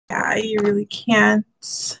Yeah, you really can't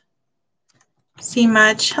see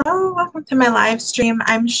much. Hello, welcome to my live stream.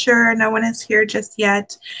 I'm sure no one is here just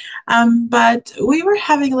yet, but we were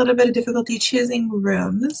having a little bit of difficulty choosing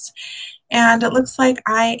rooms, and it looks like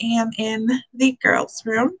I am in the girls'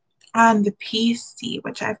 room on the PC,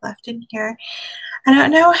 which I've left in here. I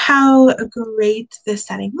don't know how great this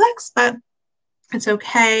setting looks, but it's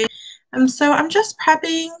okay. So I'm just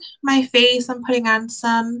prepping my face. I'm putting on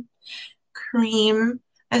some cream.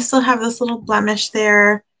 I still have this little blemish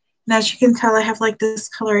there. And as you can tell, I have like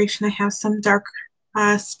discoloration. I have some dark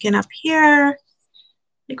skin up here,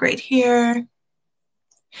 like right here,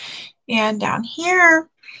 and down here.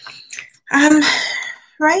 Um,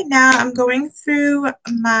 right now, I'm going through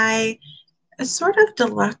my sort of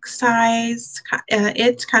deluxe size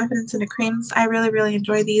It's Confidence in the Creams. I really, really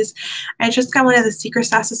enjoy these. I just got one of the secret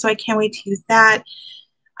sauces, so I can't wait to use that.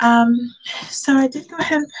 So I did go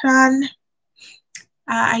ahead and put on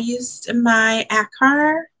I used my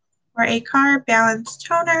Acar Balanced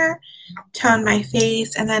Toner, tone my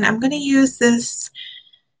face, and then I'm going to use this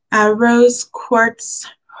Rose Quartz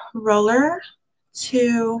roller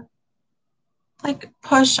to like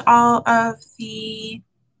push all of the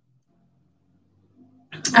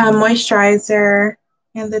moisturizer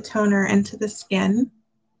and the toner into the skin.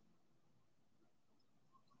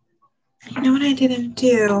 You know what I didn't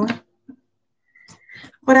do?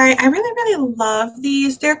 But I really, really love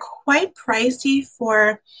these. They're quite pricey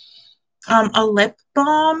for a lip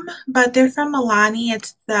balm, but they're from Milani.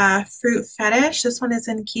 It's the Fruit Fetish. This one is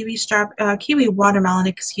in kiwi watermelon,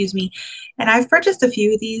 excuse me. And I've purchased a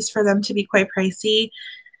few of these for them to be quite pricey.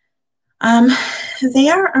 They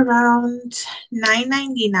are around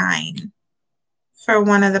 $9.99 for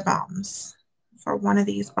one of the balms. For one of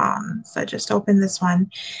these balms. I just opened this one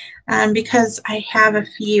because I have a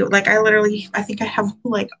few. Like I think I have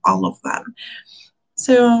like all of them.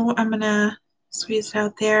 So I'm gonna squeeze it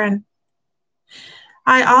out there. And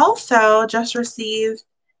I also just received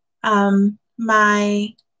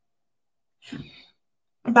my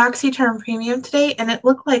BoxyCharm Premium today, and it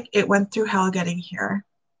looked like it went through hell getting here.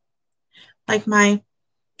 Like that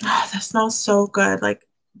smells so good. Like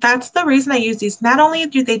that's the reason I use these. Not only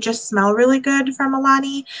do they just smell really good from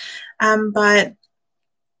Milani, but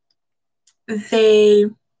they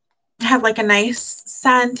have like a nice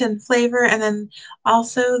scent and flavor, and then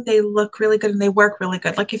also they look really good and they work really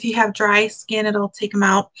good. Like if you have dry skin, it'll take them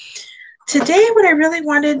out. Today, what I really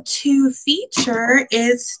wanted to feature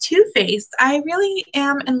is Too Faced. I really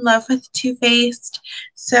am in love with Too Faced,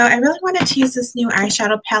 so I really wanted to use this new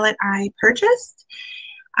eyeshadow palette I purchased.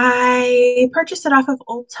 I purchased it off of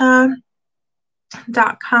Ulta.com,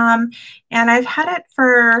 and I've had it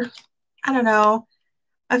for, I don't know,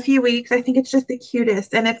 a few weeks. I think it's just the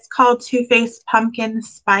cutest, and it's called Too Faced Pumpkin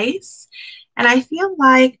Spice. And I feel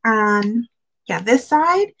like this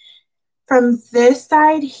side, from this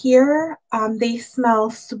side here, they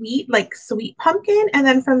smell sweet, like sweet pumpkin, and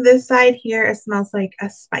then from this side here, it smells like a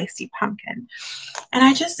spicy pumpkin. And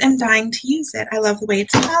I just am dying to use it. I love the way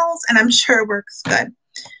it smells, and I'm sure it works good.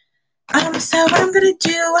 So what I'm gonna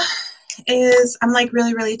do is I'm like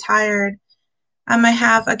really, really tired. I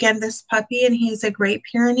have, again, this puppy, and he's a Great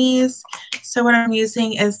Pyrenees. So what I'm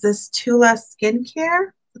using is this Tula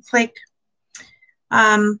skincare. It's like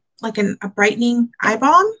a brightening eye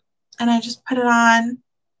balm, and I just put it on.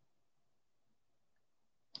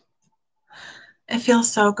 It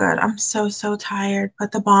feels so good. I'm so, so tired,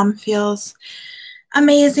 but the balm feels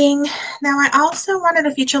amazing. Now, I also wanted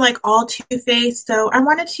to feature like all Too Faced, so I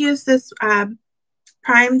wanted to use this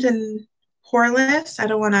primed and poreless. I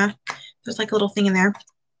don't want to, there's like a little thing in there.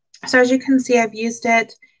 So as you can see, I've used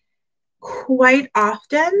it quite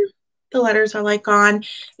often. The letters are like gone.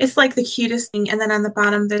 It's like the cutest thing. And then on the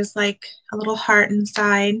bottom, there's like a little heart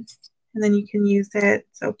inside, and then you can use it.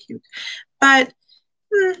 So cute. But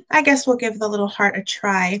I guess we'll give the little heart a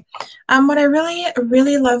try. What I really,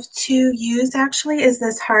 really love to use actually is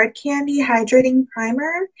this Hard Candy Hydrating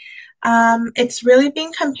Primer. It's really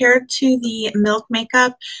being compared to the Milk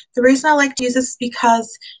Makeup. The reason I like to use this is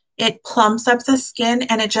because it plumps up the skin,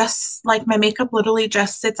 and it just, like, my makeup literally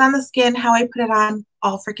just sits on the skin how I put it on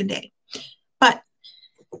all freaking day. But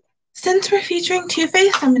since we're featuring Too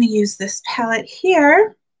Faced, I'm going to use this palette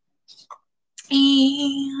here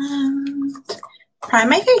and prime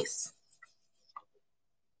my face.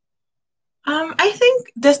 I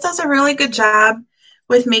think this does a really good job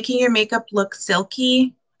with making your makeup look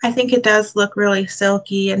silky. I think it does look really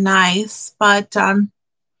silky and nice, but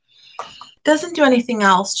doesn't do anything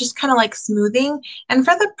else, just kind of like smoothing. And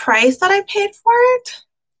for the price that I paid for it,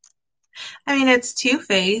 I mean, it's Too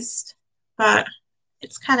Faced, but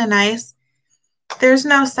it's kind of nice. There's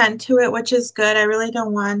no scent to it, which is good. I really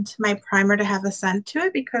don't want my primer to have a scent to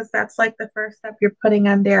it because that's like the first step you're putting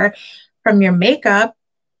on there from your makeup.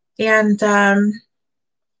 And I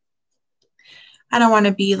don't want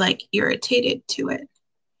to be like irritated to it,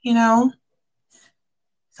 you know?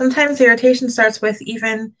 Sometimes irritation starts with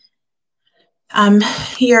even um,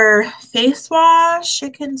 your face wash.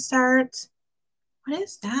 It can start. What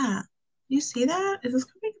is that? You see that? Is this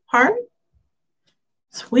coming apart?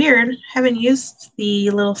 It's weird. I haven't used the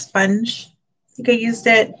little sponge. I think I used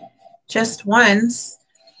it just once.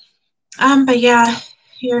 But yeah,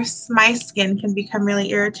 my skin can become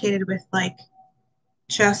really irritated with like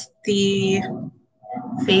just the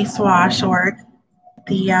face wash or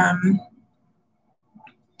the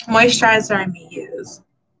moisturizer I may use.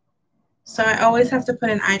 So I always have to put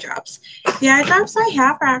in eye drops. The eye drops I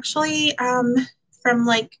have are actually from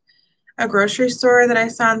like a grocery store that I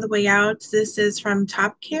saw on the way out. This is from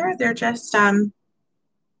Top Care. They're just a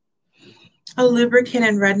lubricant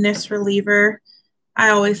and redness reliever. I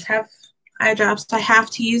always have eye drops. I have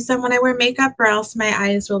to use them when I wear makeup or else my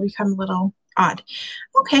eyes will become a little odd.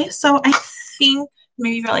 Okay, so I think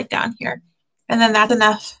maybe you're like down here. And then that's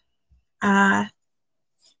enough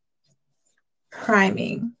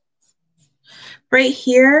priming. Right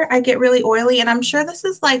here, I get really oily and I'm sure this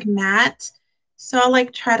is like matte. So I'll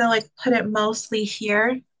like try to like put it mostly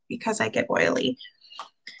here because I get oily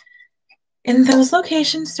in those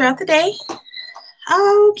locations throughout the day.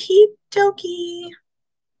 Okie dokie.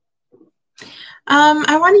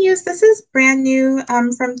 I want to use, this is brand new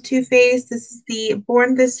from Too Faced. This is the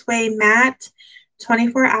Born This Way Matte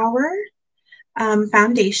 24-hour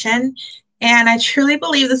foundation. And I truly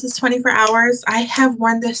believe this is 24 hours. I have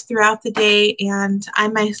worn this throughout the day and I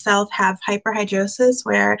myself have hyperhidrosis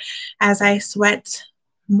where as I sweat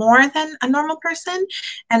more than a normal person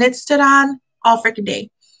and it stood on all freaking day.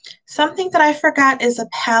 Something that I forgot is a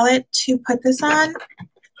palette to put this on.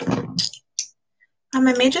 I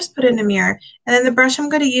may just put it in a mirror. And then the brush I'm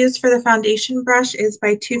going to use for the foundation brush is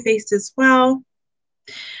by Too Faced as well.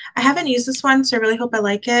 I haven't used this one, so I really hope I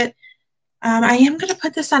like it. I am going to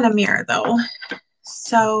put this on a mirror though.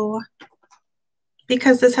 So,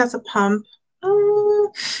 because this has a pump.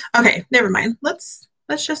 Oh, okay, never mind. Let's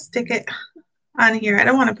just stick it on here. I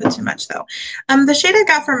don't want to put too much though. The shade I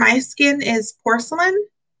got for my skin is Porcelain,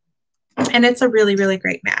 and it's a really, really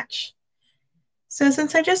great match. So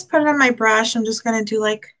since I just put it on my brush, I'm just going to do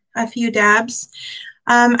like a few dabs.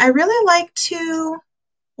 I really like to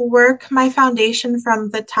work my foundation from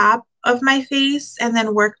the top of my face and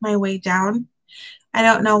then work my way down. I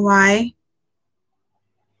don't know why.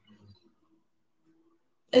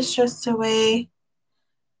 It's just the way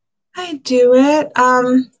I do it.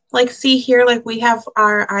 Like see here, like we have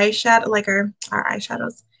our eyeshadow, like our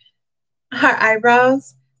eyeshadows, our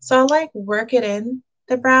eyebrows. So I'll like work it in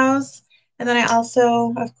the brows. And then I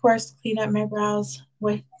also, of course, clean up my brows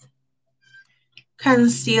with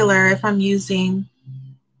concealer if I'm using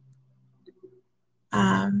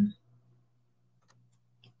I'm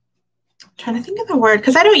trying to think of the word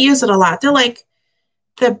because I don't use it a lot. They're like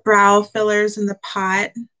the brow fillers in the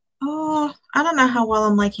pot. Oh, I don't know how well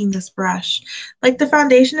I'm liking this brush. Like the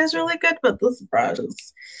foundation is really good, but this brush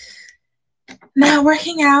is not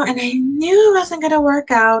working out and I knew it wasn't going to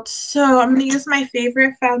work out. So I'm going to use my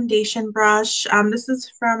favorite foundation brush. This is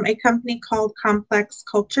from a company called Complex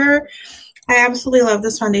Culture. I absolutely love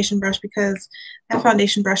this foundation brush because that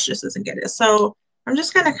foundation brush just isn't good. So I'm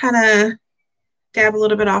just going to kind of dab a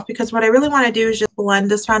little bit off because what I really want to do is just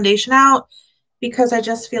blend this foundation out because I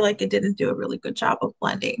just feel like it didn't do a really good job of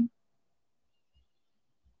blending.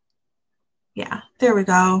 Yeah, there we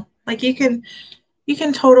go. Like you can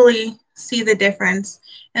totally see the difference.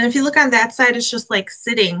 And if you look on that side, it's just like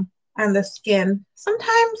sitting on the skin.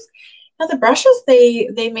 Sometimes now the brushes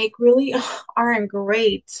they make really aren't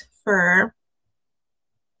great for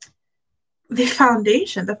the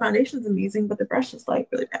foundation. The foundation's amazing, but the brush is like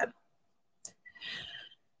really bad.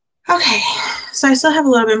 Okay, so I still have a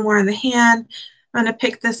little bit more in the hand. I'm gonna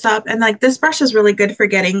pick this up and like this brush is really good for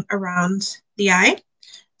getting around the eye.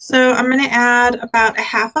 So I'm gonna add about a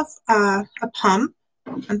half of a pump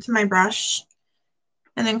onto my brush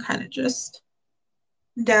and then kind of just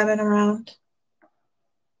dab it around.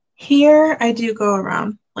 Here I do go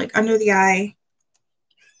around like under the eye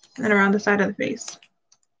and then around the side of the face.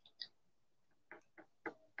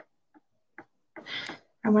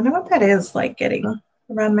 I wonder what that is like getting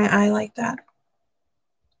around my eye like that.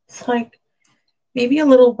 It's like maybe a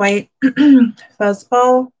little white fuzz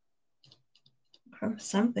ball or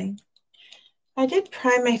something. I did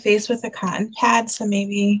prime my face with a cotton pad, so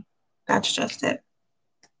maybe that's just it.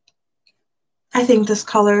 I think this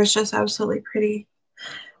color is just absolutely pretty.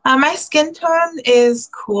 My skin tone is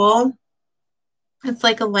cool. It's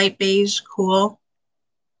like a light beige cool.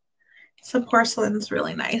 So porcelain's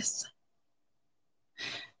really nice.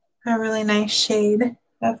 A really nice shade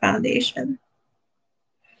of foundation.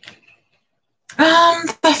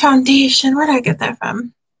 The foundation, where did I get that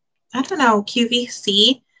from? I don't know,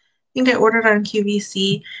 QVC. I think I ordered on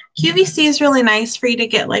QVC. QVC is really nice for you to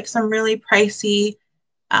get like some really pricey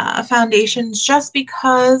foundations just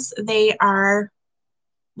because they are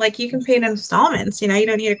like you can pay in installments. You know, you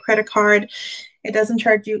don't need a credit card. It doesn't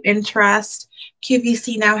charge you interest.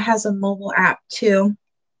 QVC now has a mobile app too.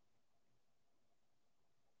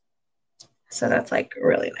 So that's like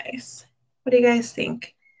really nice. What do you guys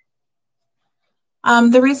think?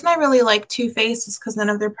 The reason I really like Too Faced is because none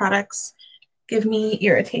of their products give me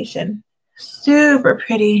irritation. Super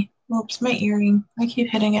pretty. Oops, my earring. I keep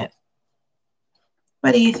hitting it.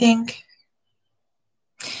 What do you think?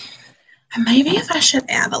 And maybe if I should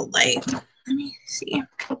add a light. Let me see.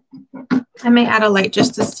 I may add a light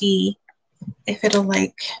just to see if it'll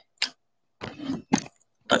like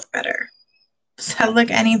look better. Does that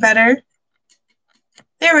look any better?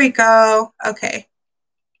 There we go. Okay.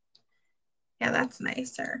 Yeah, that's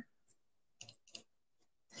nicer.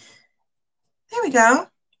 There we go.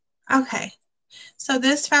 Okay. So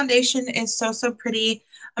this foundation is so pretty.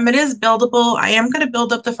 It is buildable. I am going to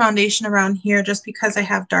build up the foundation around here just because I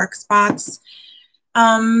have dark spots.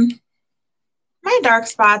 My dark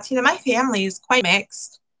spots, you know, my family is quite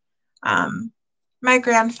mixed. My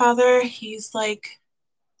grandfather, he's from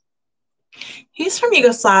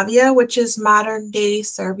Yugoslavia, which is modern day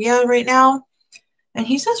Serbia right now. And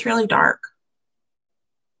he's just really dark.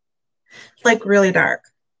 Like really dark.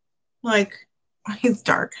 Like he's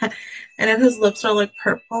dark. And then his lips are like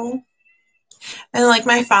purple. And like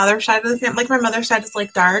my father's side of the family, like my mother's side is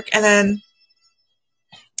like dark. And then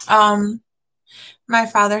my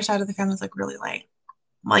father's side of the family is like really light.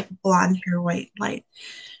 Like blonde hair, white light.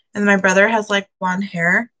 And my brother has like blonde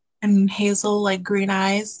hair and hazel like green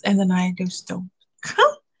eyes. And then I just don't.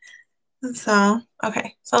 So,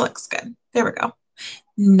 okay. So it looks good. There we go.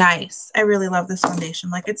 Nice. I really love this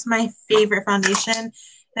foundation. Like it's my favorite foundation.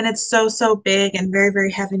 And it's so big and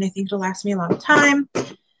very heavy. And I think it'll last me a long time.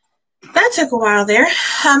 That took a while there.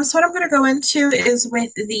 So what I'm going to go into is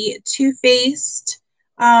with the Too Faced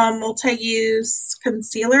multi-use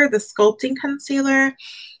concealer, the sculpting concealer.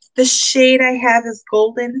 The shade I have is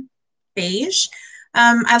golden beige.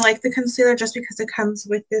 I like the concealer just because it comes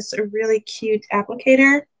with this really cute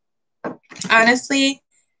applicator. Honestly,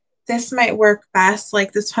 this might work best,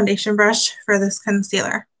 like this foundation brush for this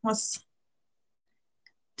concealer. Let's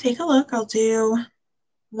take a look. I'll do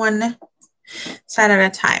one side at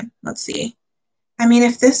a time. Let's see. I mean,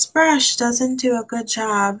 if this brush doesn't do a good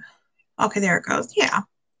job, okay, there it goes. Yeah.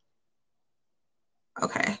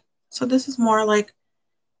 Okay. So this is more like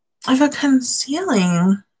of a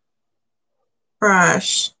concealing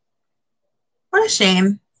brush. What a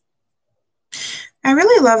shame. I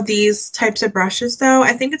really love these types of brushes though.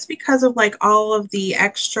 I think it's because of like all of the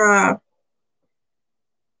extra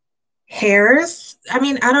hairs. I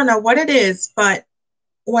mean, I don't know what it is, but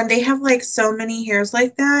when they have like so many hairs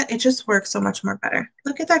like that, it just works so much more better.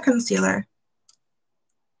 Look at that concealer.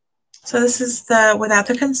 So this is the without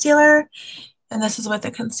the concealer, and this is with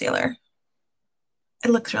the concealer.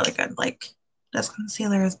 It looks really good. Like this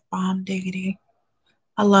concealer is bomb diggity.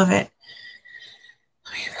 I love it.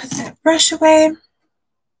 Let me put that brush away.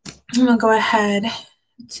 I'm gonna go ahead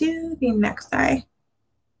to the next eye.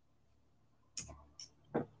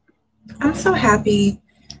 I'm so happy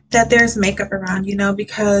that there's makeup around, you know,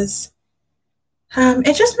 because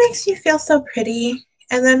it just makes you feel so pretty.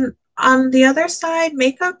 And then on the other side,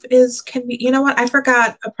 makeup can be, you know what? I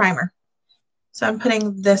forgot a primer. So I'm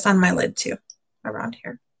putting this on my lid too, around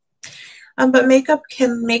here. But makeup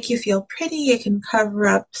can make you feel pretty. It can cover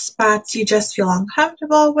up spots you just feel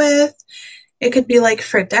uncomfortable with. It could be like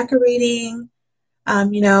for decorating,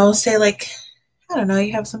 you know, say like, I don't know,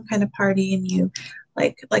 you have some kind of party and you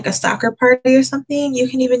like a soccer party or something. You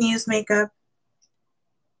can even use makeup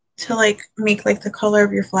to like make like the color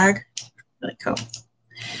of your flag. Really cool.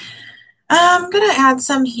 I'm gonna add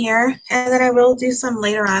some here and then I will do some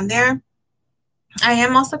later on there. I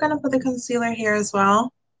am also gonna put the concealer here as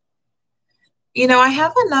well. You know, I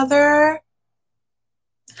have another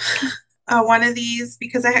one of these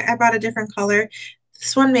because I bought a different color.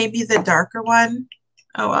 This one may be the darker one.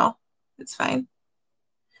 Oh well, it's fine.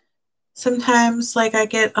 Sometimes like I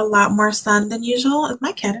get a lot more sun than usual. Is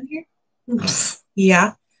my cat in here?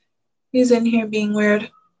 Yeah, he's in here being weird,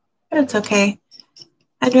 but it's okay.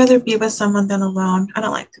 I'd rather be with someone than alone. I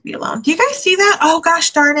don't like to be alone. Do you guys see that? Oh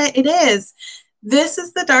gosh darn it, it is. This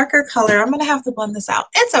is the darker color. I'm going to have to blend this out.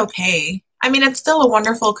 It's okay. I mean, it's still a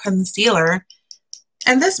wonderful concealer.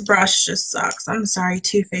 And this brush just sucks. I'm sorry,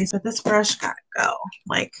 Too Faced, but this brush gotta go.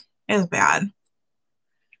 Like, it was bad.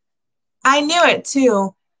 I knew it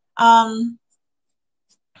too. I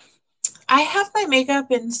have my makeup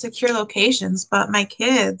in secure locations, but my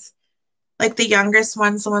kids, like the youngest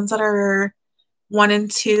ones, the ones that are 1 and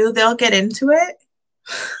 2, they'll get into it.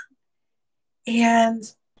 And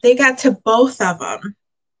they got to both of them.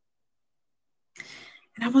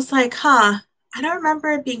 And I was like, huh, I don't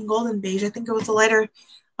remember it being golden beige. I think it was a lighter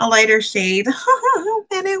shade.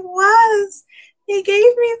 And it was. They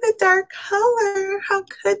gave me the dark color. How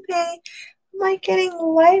could they? I'm like getting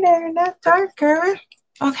lighter, not darker.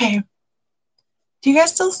 Okay. Do you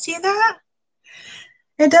guys still see that?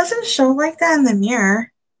 It doesn't show like that in the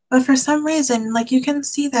mirror, but for some reason, like you can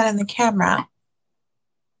see that in the camera.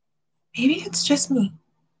 Maybe it's just me.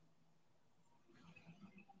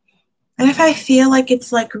 And if I feel like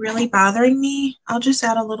it's like really bothering me, I'll just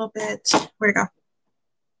add a little bit, where'd it go?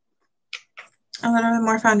 A little bit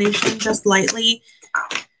more foundation, just lightly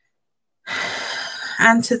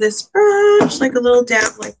onto this brush, like a little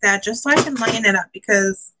dab like that, just so I can lighten it up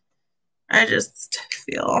because I just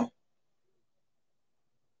feel,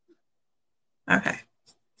 okay.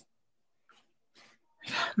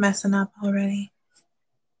 Messing up already.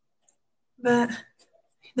 But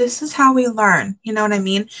this is how we learn, you know what I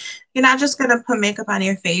mean? You're not just gonna put makeup on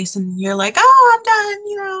your face and you're like, oh, I'm done,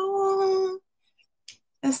 you know.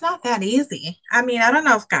 It's not that easy. I mean, I don't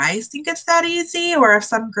know if guys think it's that easy or if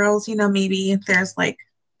some girls, you know, maybe there's like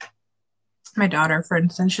my daughter, for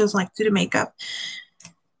instance, she doesn't like to do makeup.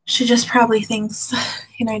 She just probably thinks,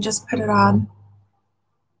 you know, just put it on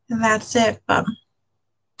and that's it. But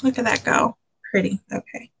look at that go. Pretty.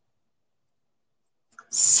 Okay.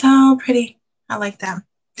 So pretty. I like that.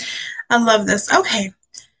 I love this. Okay.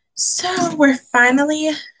 So we're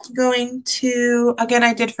finally going to, again,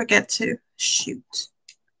 I did forget to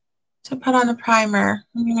put on a primer.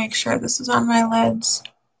 Let me make sure this is on my lids.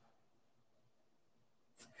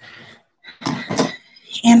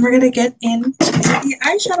 And we're going to get into the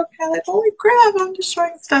eyeshadow palette. Holy crap, I'm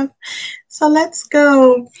destroying stuff. So let's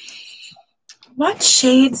go. What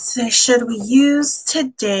shades should we use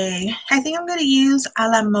today? I think I'm going to use A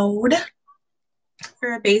La Mode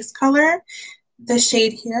for a base color. The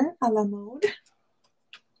shade here, A La Mode.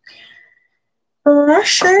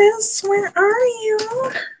 Brushes, where are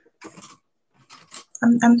you?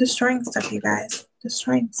 I'm destroying stuff, you guys.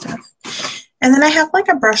 Destroying stuff. And then I have like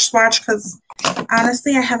a brush swatch because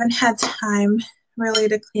honestly, I haven't had time really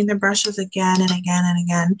to clean the brushes again and again and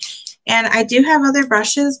again. And I do have other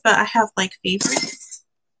brushes, but I have like favorites.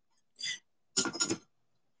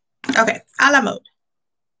 Okay, A La Mode.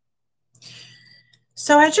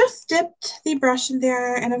 So I just dipped the brush in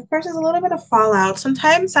there, and of course there's a little bit of fallout.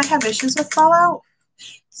 Sometimes I have issues with fallout.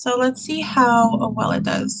 So let's see how well it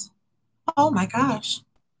does. Oh my gosh.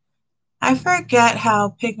 I forget how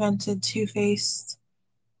pigmented Too Faced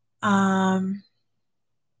eyeshadows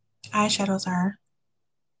are.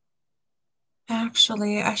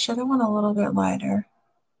 Actually, I should have went a little bit lighter.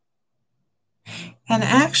 And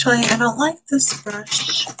actually, I don't like this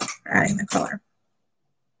brush for adding the color.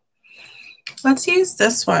 Let's use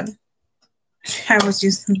this one. I was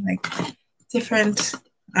using like different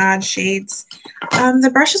odd shades. The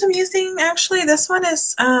brushes I'm using, actually, this one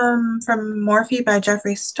is from Morphe by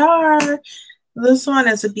Jeffree Star. This one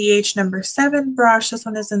is a BH number 7 brush. This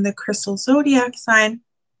one is in the Crystal Zodiac sign.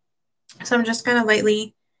 So I'm just going to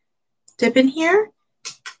lightly dip in here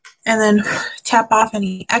and then tap off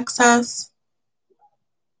any excess.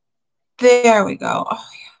 There we go. Oh,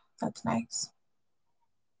 yeah, that's nice.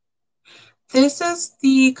 This is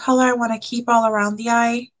the color I want to keep all around the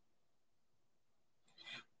eye.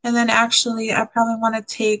 And then actually, I probably want to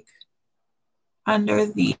take under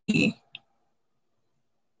the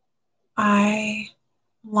eye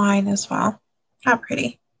line as well. How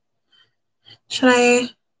pretty. Should I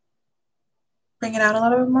bring it out a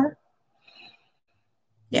little bit more?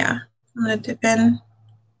 Yeah, I'm going to dip in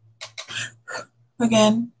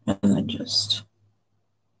again and then just,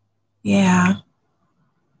 yeah.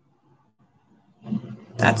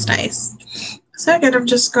 That's nice. So again, I'm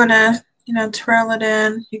just going to, you know, twirl it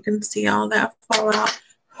in. You can see all that fallout.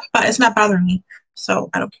 But it's not bothering me, so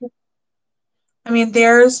I don't care. I mean,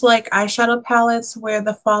 there's like eyeshadow palettes where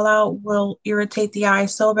the fallout will irritate the eye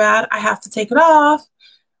so bad, I have to take it off,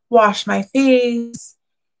 wash my face,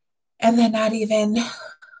 and then not even,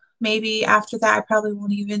 maybe after that, I probably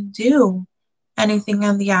won't even do anything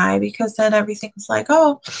on the eye, because then everything's like,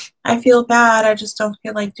 oh, I feel bad. I just don't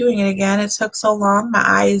feel like doing it again. It took so long. My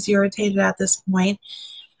eye is irritated at this point.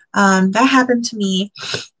 That happened to me.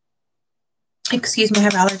 Excuse me, I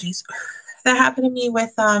have allergies. That happened to me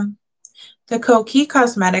with the Koki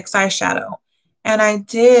Cosmetics eyeshadow. And I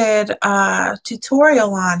did a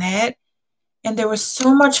tutorial on it, and there was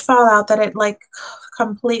so much fallout that it like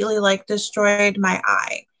completely like destroyed my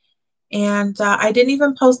eye. And I didn't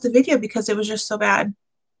even post the video because it was just so bad.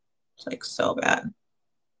 It's like so bad.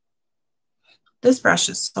 This brush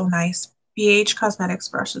is so nice. BH Cosmetics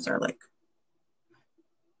brushes are like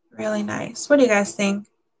really nice. What do you guys think?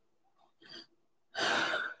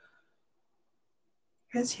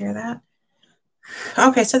 You guys hear that?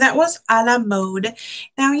 Okay, so that was a la mode.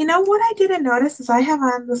 Now, you know what I didn't notice is I have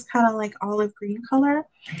on this kind of like olive green color,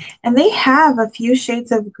 and they have a few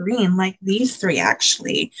shades of green, like these three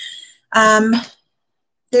actually.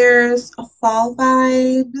 There's a Fall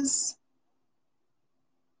Vibes,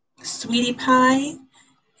 Sweetie Pie,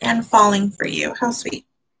 and Falling for You. How sweet.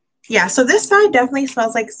 Yeah, so this side definitely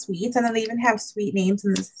smells like sweets, and then they even have sweet names,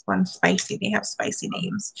 and this one spicy. They have spicy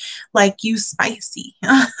names, like You Spicy.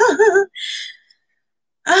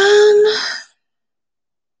 Um,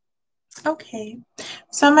 okay,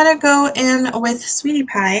 so I'm gonna go in with Sweetie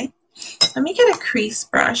Pie. Let me get a crease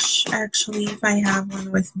brush, actually, if I have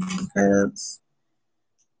one with me, because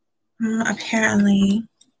apparently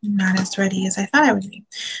I'm not as ready as I thought I would be.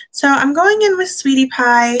 So I'm going in with Sweetie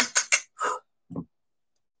Pie,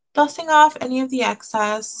 dusting off any of the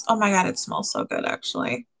excess. Oh my God, it smells so good,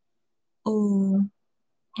 actually. Ooh,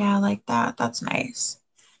 yeah, I like that. That's nice.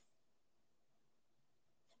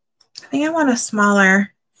 I think I want a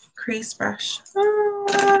smaller crease brush. Oh,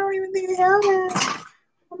 I don't even think they have it.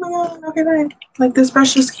 Oh my God, okay, fine. Like this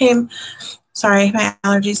brush just came, sorry, my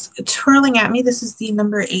allergies twirling at me. This is the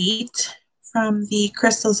number 8 from the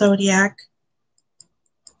Crystal Zodiac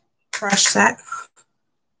brush set.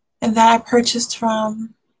 And that I purchased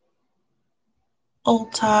from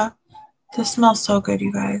Ulta. This smells so good,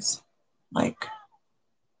 you guys. Like,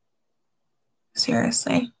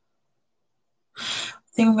 seriously.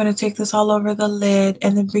 I think I'm going to take this all over the lid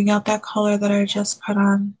and then bring out that color that I just put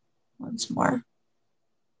on once more.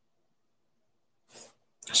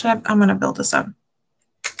 I'm going to build this up.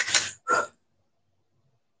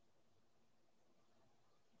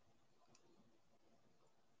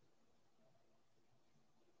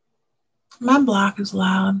 My block is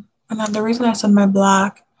loud. And the reason I said my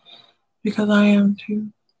block, because I am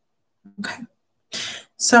too. Okay.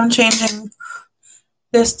 So I'm changing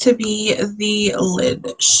this to be the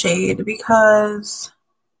lid shade because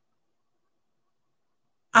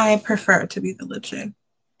I prefer it to be the lid shade.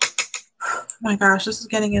 Oh my gosh, this is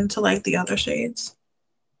getting into like the other shades.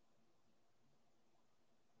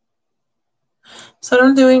 So what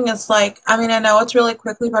I'm doing is like, I mean, I know it's really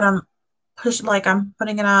quickly, but I'm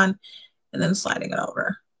putting it on and then sliding it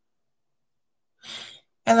over.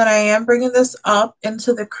 And then I am bringing this up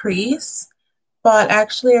into the crease, but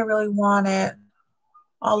actually I really want it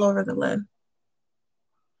all over the lid.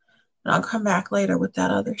 And I'll come back later with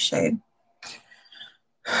that other shade.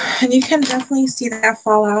 And you can definitely see that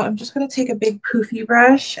fall out. I'm just going to take a big poofy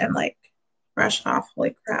brush and like brush it off.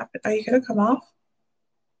 Holy crap. Are you going to come off?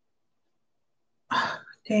 Oh,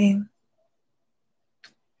 dang.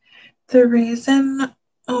 The reason,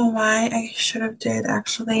 oh why I should have did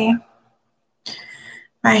actually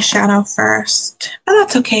my shadow first, but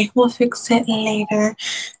that's okay. We'll fix it later.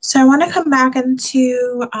 So I want to come back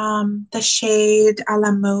into the shade a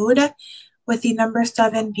la mode with the number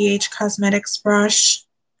 7 BH Cosmetics brush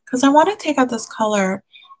because I want to take out this color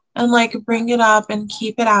and like bring it up and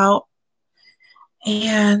keep it out.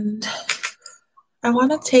 And I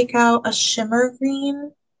want to take out a shimmer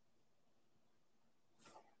green,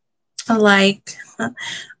 like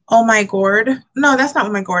Oh My Gourd. No, that's not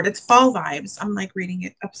Oh My Gourd. It's Fall Vibes. I'm like reading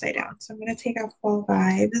it upside down. So I'm going to take out Fall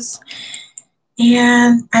Vibes.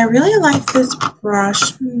 And I really like this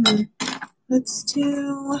brush. Let's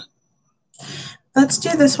do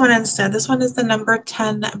this one instead. This one is the number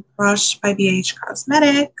 10 brush by BH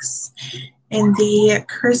Cosmetics in the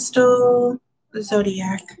Crystal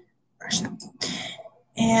Zodiac brush.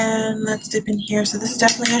 And let's dip in here. So this is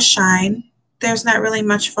definitely a shine. There's not really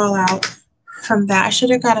much fallout from that. I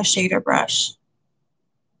should have got a shader brush.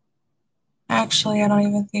 Actually, I don't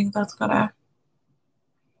even think that's gonna.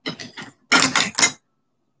 Okay.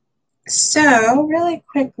 So really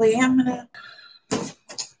quickly, I'm gonna,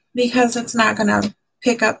 because it's not gonna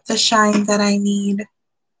pick up the shine that I need.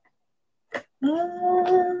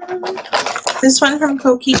 This one from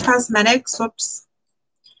Koki Cosmetics. Whoops.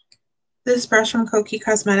 This brush from Kokie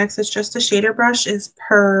Cosmetics, it's just a shader brush, is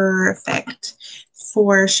perfect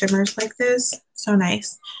for shimmers like this. So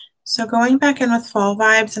nice. So going back in with fall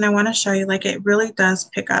vibes, and I want to show you, like, it really does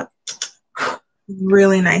pick up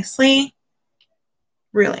really nicely.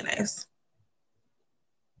 Really nice.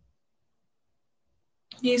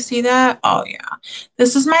 Do you see that? Oh yeah.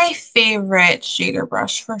 This is my favorite shader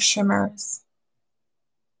brush for shimmers.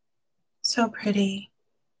 So pretty.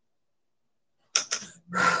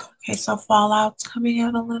 Okay, so fallout's coming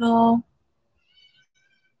out a little.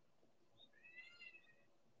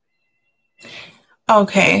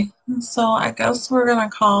 Okay, so I guess we're gonna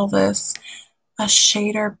call this a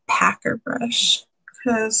shader packer brush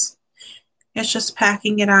because it's just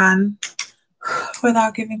packing it on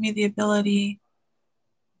without giving me the ability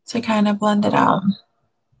to kind of blend it out.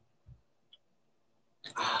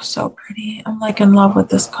 Oh, so pretty. I'm like in love with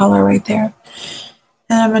this color right there.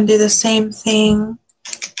 And I'm gonna do the same thing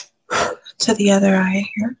to the other eye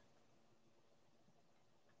here.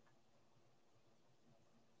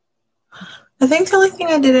 I think the only thing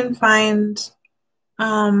I didn't find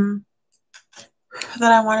that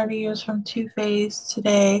I wanted to use from Too Faced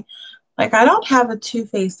today, like I don't have a Too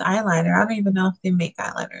Faced eyeliner. I don't even know if they make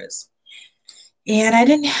eyeliners. And I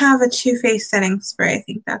didn't have a Too Faced setting spray. I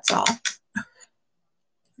think that's all.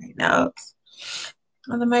 Right now.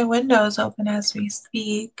 And then my window is open as we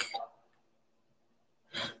speak.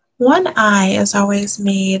 One eye is always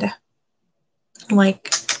made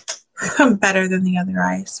like better than the other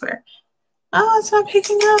eye, I swear. Oh, it's not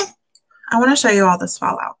picking up. I want to show you all this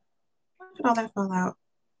fallout. Look at all that fallout.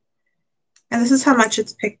 And this is how much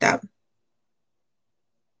it's picked up.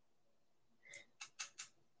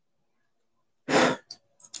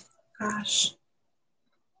 Gosh.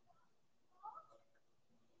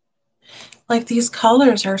 Like these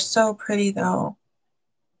colors are so pretty though.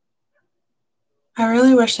 I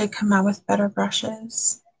really wish they'd come out with better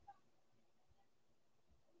brushes.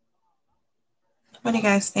 What do you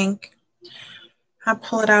guys think? I'll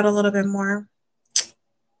pull it out a little bit more.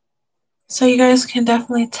 So you guys can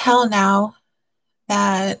definitely tell now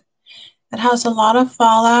that it has a lot of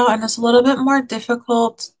fallout and it's a little bit more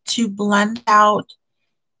difficult to blend out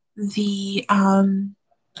the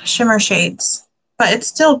shimmer shades, but it's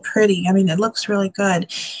still pretty. I mean, it looks really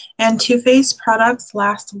good. And Too Faced products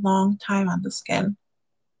last a long time on the skin.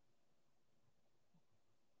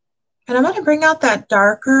 And I'm going to bring out that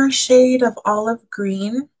darker shade of olive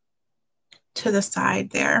green to the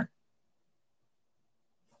side there.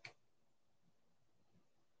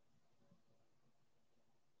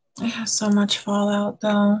 It has so much fallout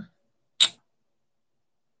though.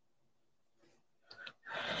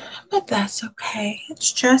 But that's okay.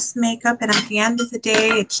 It's just makeup, and at the end of the day,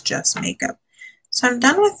 it's just makeup. So I'm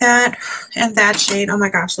done with that and that shade. Oh my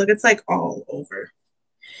gosh, look, it's like all over.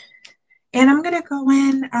 And I'm going to go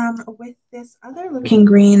in with this other looking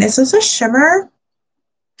green. Is this a shimmer?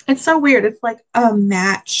 It's so weird. It's like a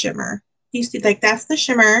matte shimmer. You see, like that's the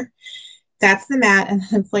shimmer, that's the matte, and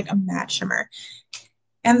then it's like a matte shimmer.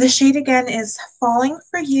 And the shade again is Falling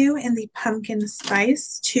for You in the Pumpkin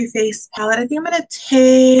Spice Too Faced palette. I think I'm going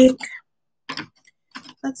to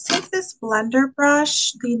let's take this blender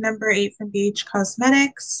brush, the number 8 from BH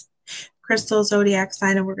Cosmetics, Crystal Zodiac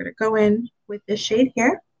Sign, and we're going to go in with this shade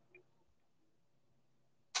here.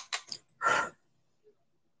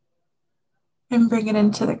 And bring it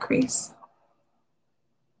into the crease.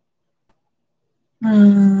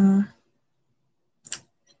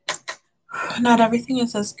 Not everything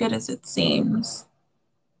is as good as it seems.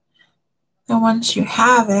 And once you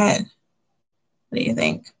have it, what do you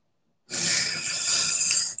think?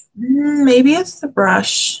 Maybe it's the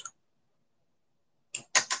brush.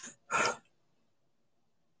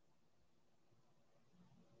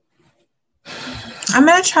 I'm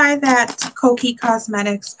going to try that Kokie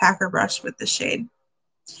Cosmetics Packer brush with the shade.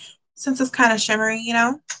 Since it's kind of shimmery, you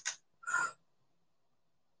know?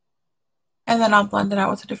 And then I'll blend it out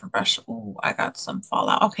with a different brush. Oh, I got some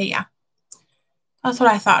fallout. Okay, yeah. That's what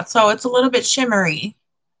I thought. So it's a little bit shimmery.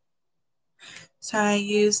 So I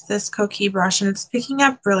use this Kokie brush and it's picking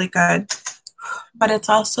up really good. But it's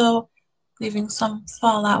also leaving some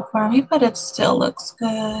fallout for me, but it still looks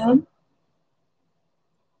good.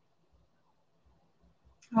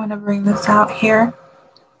 I want to bring this out here.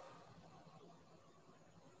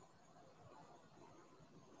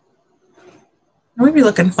 We be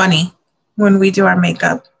looking funny when we do our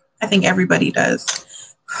makeup. I think everybody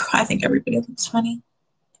does. I think everybody looks funny.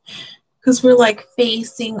 Because we're like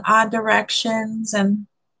facing odd directions and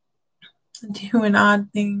doing odd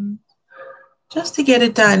things just to get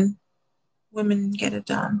it done. Women get it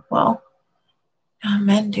done. Well,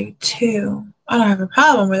 men do too. I don't have a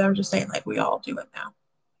problem with it. I'm just saying, like, we all do it now.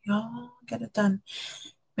 We all get it done.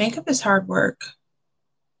 Makeup is hard work.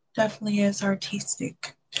 Definitely is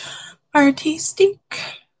artistic. Artistic.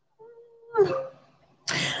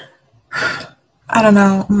 I don't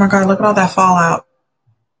know. Oh my God, look at all that fallout.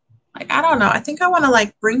 Like, I don't know. I think I want to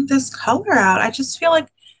like bring this color out. I just feel like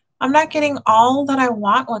I'm not getting all that I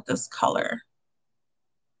want with this color.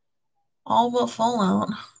 All the fallout.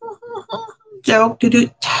 Joke. Do do.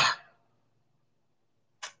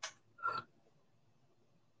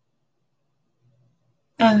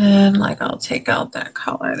 And then like I'll take out that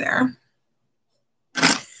color there.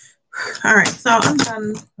 All right, so I'm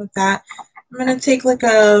done with that. I'm gonna take like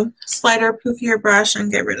a slighter, poofier brush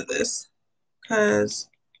and get rid of this because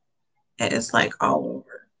it is like all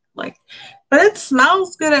over. Like, but it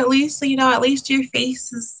smells good at least. So, you know, at least your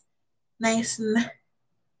face is nice and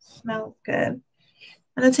smells good.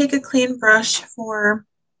 I'm gonna take a clean brush for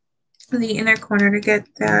the inner corner to get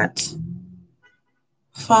that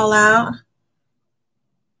fallout.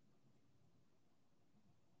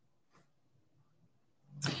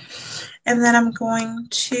 And then I'm going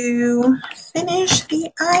to finish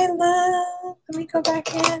the eyelid. Let me go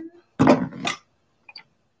back in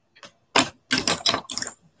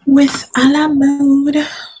with a la mode.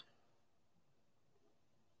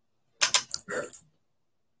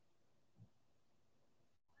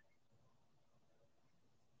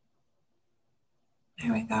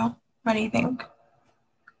 There we go. What do you think?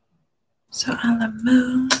 So a la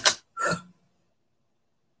mode.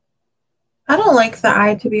 I don't like the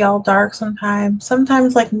eye to be all dark sometimes.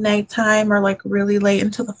 Sometimes like nighttime or like really late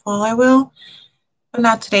into the fall I will. But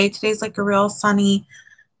not today. Today's like a real sunny,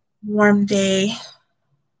 warm day.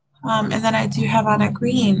 And then I do have on a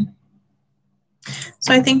green.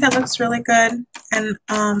 So I think that looks really good. And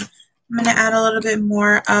I'm going to add a little bit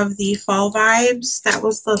more of the fall vibes. That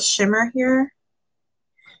was the shimmer here.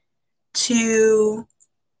 To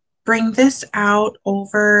bring this out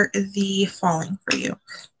over the falling for you.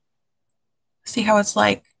 See how it's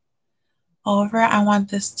like over it? I want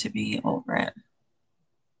this to be over it.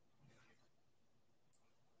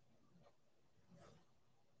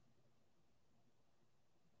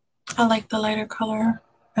 I like the lighter color,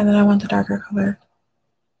 and then I want the darker color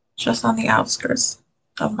just on the outskirts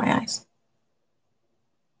of my eyes.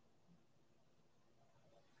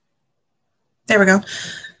 There we go.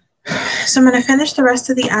 So I'm going to finish the rest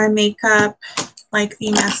of the eye makeup like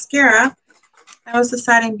the mascara. I was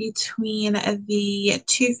deciding between the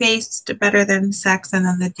Too Faced Better Than Sex and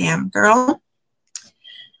then the Damn Girl.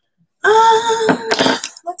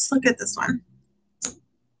 Let's look at this one.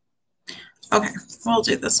 Okay, we'll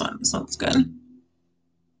do this one. This one's good.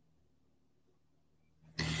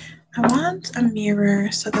 I want a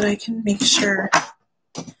mirror so that I can make sure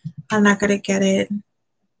I'm not going to get it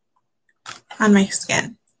on my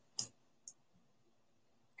skin.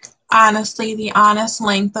 Honestly, the honest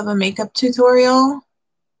length of a makeup tutorial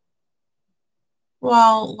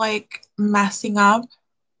while like messing up,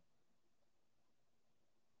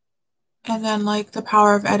 and then like the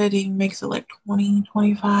power of editing makes it like 20,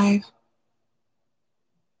 25,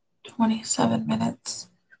 27 minutes.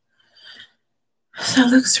 So it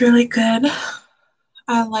looks really good.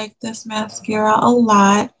 I like this mascara a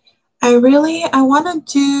lot. I want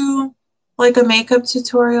to do like a makeup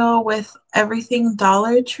tutorial with everything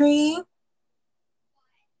Dollar Tree.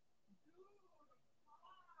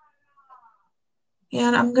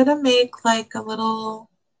 And I'm gonna make like a little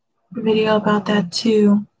video about that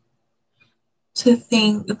too, to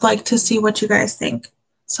think, like to see what you guys think.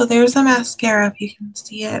 So there's a mascara if you can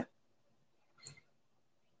see it.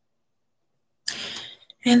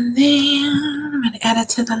 And then I'm gonna add it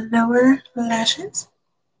to the lower lashes.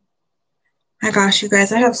 My gosh, you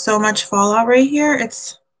guys, I have so much fallout right here.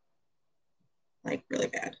 It's like really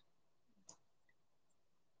bad.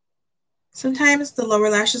 Sometimes the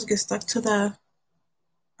lower lashes get stuck to the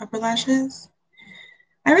upper lashes.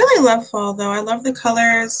 I really love fall though. I love the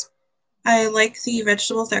colors. I like the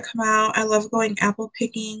vegetables that come out. I love going apple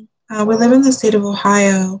picking. We live in the state of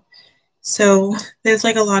Ohio, so there's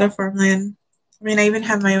like a lot of farmland. I mean, I even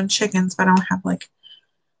have my own chickens, but I don't have like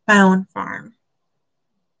my own farm.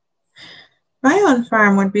 My own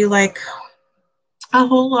farm would be like a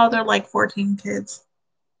whole other like 14 kids,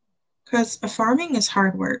 because farming is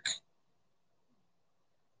hard work.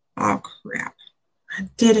 Oh crap. I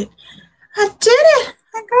did it. I did it.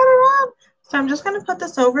 I got it on. So I'm just going to put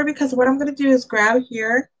this over because what I'm going to do is grab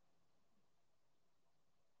here.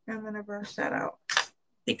 I'm going to brush that out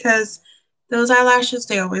because those eyelashes,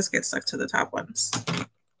 they always get stuck to the top ones.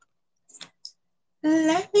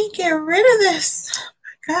 Let me get rid of this.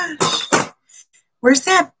 Oh my gosh. Where's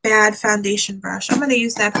that bad foundation brush? I'm going to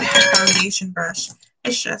use that bad foundation brush.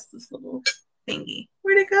 It's just this little thingy.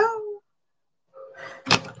 Where'd it go?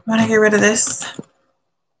 I want to get rid of this.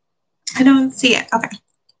 I don't see it. Okay.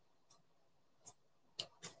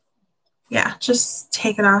 Yeah, just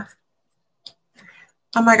take it off.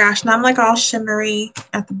 Oh my gosh, now I'm like all shimmery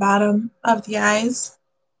at the bottom of the eyes.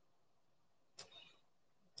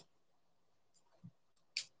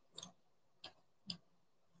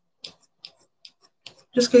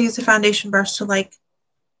 Just gonna use the foundation brush to like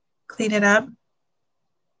clean it up.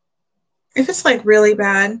 If it's like really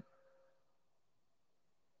bad,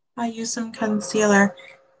 I'll use some concealer.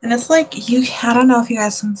 And it's like, I don't know if you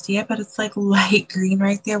guys can see it, but it's like light green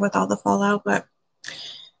right there with all the fallout, but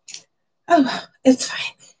oh, it's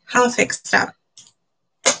fine. I'll fix it up.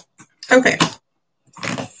 Okay.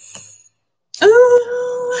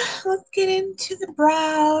 Ooh, let's get into the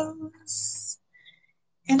brows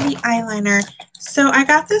and the eyeliner. So I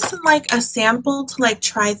got this in like a sample to like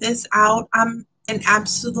try this out. I'm in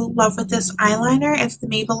absolute love with this eyeliner. It's the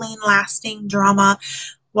Maybelline Lasting Drama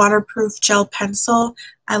Waterproof Gel Pencil.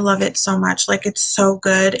 I love it so much. Like, it's so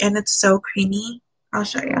good and it's so creamy. I'll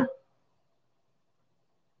show you.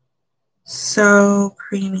 So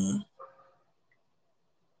creamy.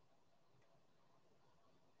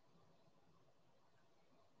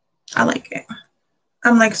 I like it.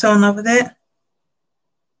 I'm like so in love with it.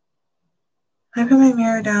 I put my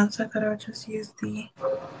mirror down, so I thought I would just use the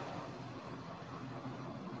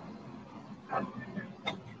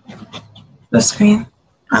screen.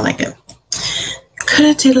 I like it. Could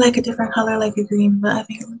have did like a different color, like a green, but I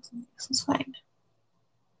think this is fine.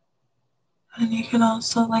 And you can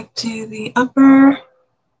also like do the upper.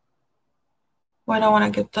 Where I don't want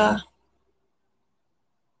to get the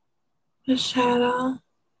shadow.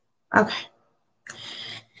 Okay.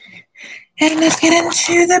 And let's get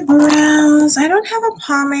into the brows. I don't have a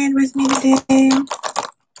pomade with me today.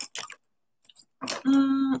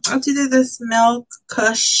 I'll do this Milk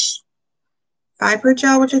Kush Fiber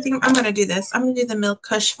Gel, which I think I'm going to do this. I'm going to do the Milk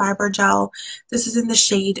Kush Fiber Gel. This is in the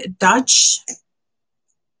shade Dutch.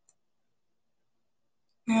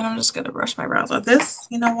 And I'm just going to brush my brows with this.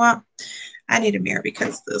 You know what? I need a mirror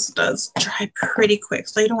because this does dry pretty quick,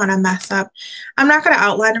 so you don't want to mess up. I'm not going to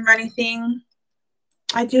outline them or anything.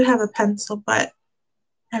 I do have a pencil, but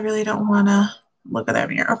I really don't want to look at that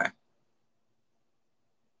mirror. Okay.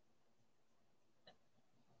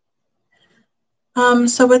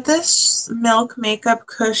 So with this Milk Makeup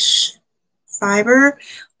Kush Fiber,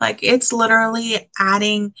 like, it's literally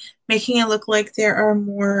making it look like there are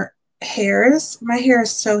more hairs. My hair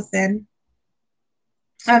is so thin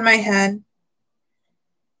on my head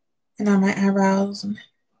and on my eyebrows and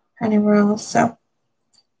anywhere else. So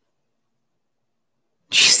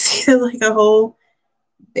you see that like a whole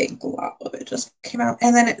big glob of it just came out.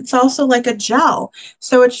 And then it's also like a gel.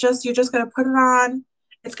 So it's just, you're just going to put it on.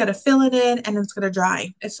 It's going to fill it in and it's going to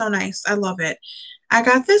dry. It's so nice. I love it. I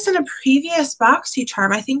got this in a previous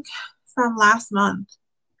BoxyCharm, I think from last month.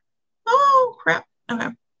 Oh, crap. Okay.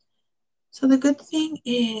 So the good thing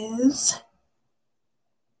is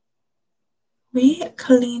we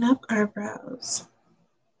clean up our brows.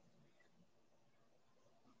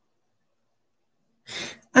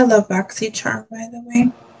 I love BoxyCharm, by the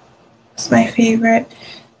way. It's my favorite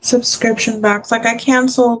subscription box. Like, I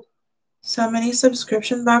canceled so many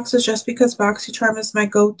subscription boxes just because BoxyCharm is my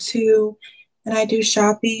go-to, and I do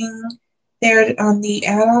shopping there on the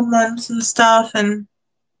add-on months and stuff, and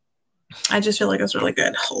I just feel like it's really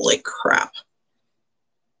good. Holy crap.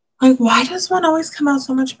 Like, why does one always come out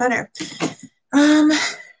so much better?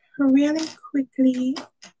 Really quickly,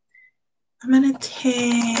 I'm gonna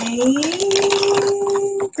take,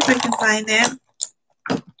 if I can find it.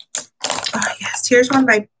 Oh yes, here's one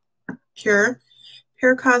by Pure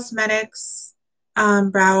Cosmetics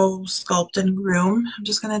Brow Sculpt and Groom. I'm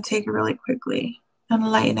just gonna take it really quickly and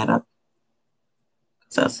lighten it up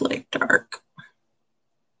because that's like dark.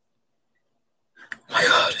 Oh my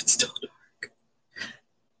god, it's still dark.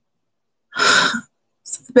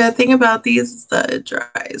 So the bad thing about these is that it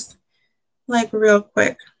dries like real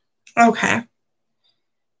quick. Okay,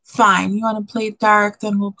 fine. You want to play dark,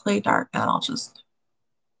 then we'll play dark, and I'll just.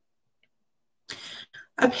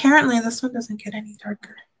 Apparently, this one doesn't get any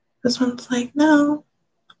darker. This one's like, no,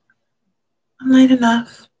 I'm light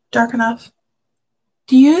enough, dark enough.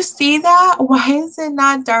 Do you see that? Why is it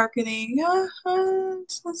not darkening?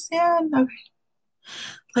 It's so sad. Okay.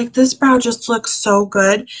 Like, this brow just looks so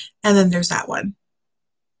good. And then there's that one.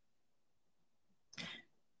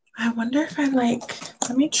 I wonder if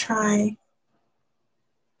let me try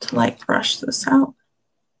to brush this out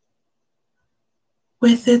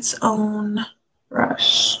with its own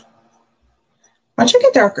brush. Watch it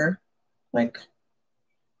get darker. Like,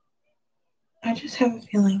 I just have a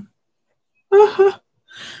feeling.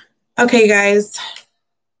 Okay, guys.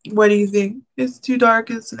 What do you think? It's too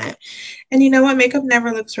dark, isn't it? And you know what? Makeup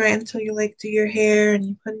never looks right until you like do your hair and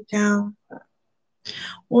you put it down.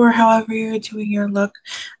 Or however you're doing your look.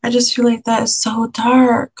 I just feel like that is so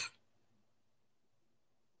dark.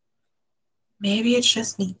 Maybe it's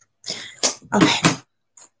just me. Okay.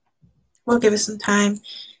 We'll give it some time.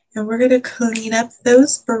 And we're going to clean up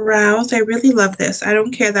those brows. I really love this. I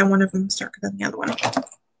don't care that one of them is darker than the other one.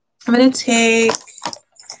 I'm going to take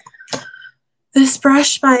this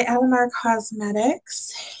brush by Alamar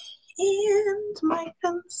Cosmetics and my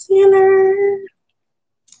concealer.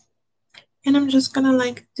 And I'm just going to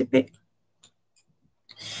like dip it.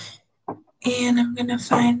 And I'm going to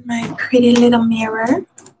find my pretty little mirror.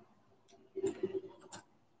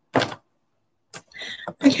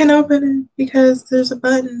 I can't open it because there's a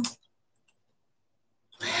button.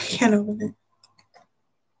 I can't open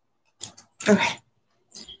it. Okay.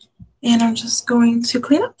 And I'm just going to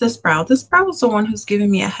clean up this brow. This brow is the one who's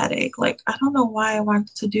giving me a headache. Like, I don't know why I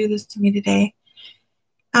wanted to do this to me today.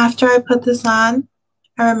 After I put this on,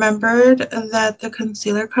 I remembered that the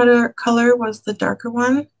concealer color was the darker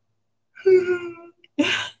one. It's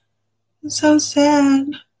so sad.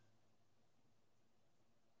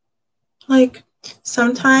 Like,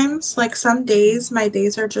 sometimes, like some days, my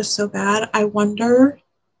days are just so bad. I wonder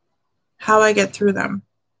how I get through them.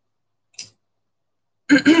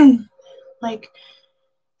 Like,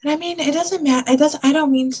 and I mean, it doesn't matter. I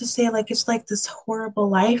don't mean to say like it's like this horrible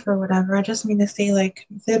life or whatever. I just mean to say like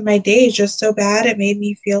that my day is just so bad. It made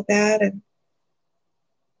me feel bad, and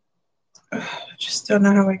I just don't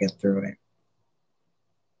know how I get through it.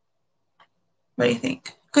 What do you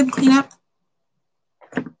think? Good cleanup?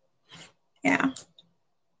 Yeah.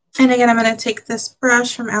 And again, I'm going to take this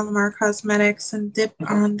brush from Alamar Cosmetics and dip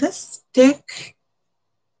on this stick.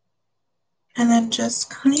 And then just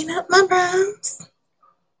clean up my brows.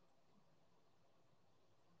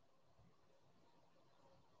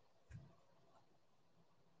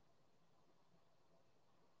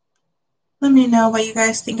 Let me know what you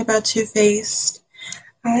guys think about Too Faced.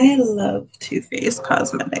 I love Too Faced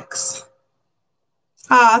Cosmetics.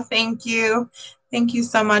 Ah, thank you. Thank you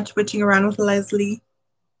so much, Witching Around with Leslie.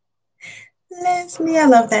 Leslie, I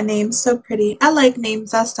love that name. So pretty. I like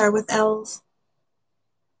names that start with L's.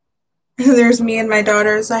 There's me and my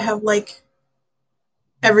daughters. I have like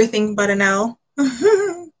everything but an L.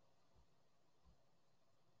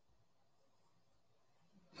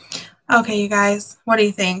 Okay, you guys, what do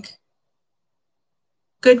you think?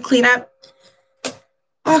 Good cleanup?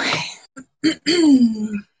 Okay.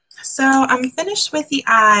 So I'm finished with the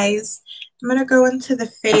eyes. I'm going to go into the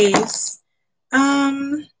face.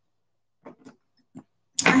 I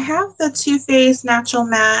have the Too Faced Natural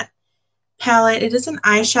Matte palette. It is an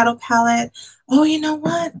eyeshadow palette. Oh, you know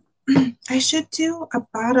what? I should do a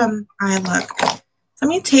bottom eye look. Let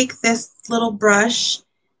me take this little brush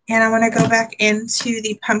and I'm going to go back into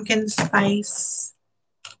the Pumpkin Spice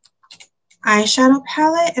eyeshadow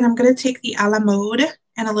palette, and I'm going to take the A La Mode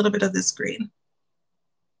and a little bit of this green,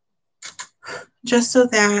 just so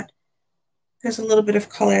that there's a little bit of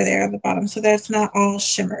color there on the bottom, so that it's not all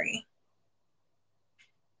shimmery.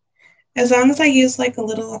 As long as I use like a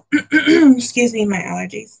little, excuse me, my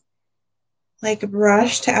allergies, like a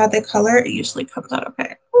brush to add the color, it usually comes out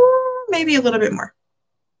okay. Or maybe a little bit more.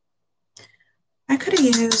 I could have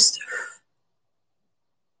used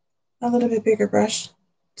a little bit bigger brush.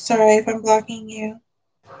 Sorry if I'm blocking you.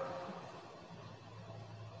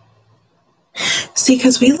 See,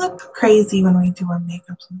 because we look crazy when we do our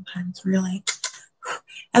makeup sometimes, really.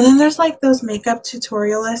 And then there's like those makeup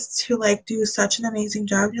tutorialists who like do such an amazing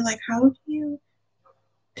job. You're like, how do you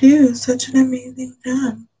do such an amazing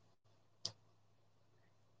job?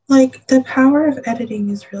 Like, the power of editing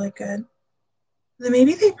is really good. Then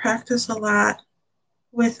maybe they practice a lot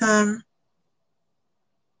with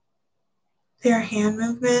their hand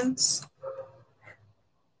movements.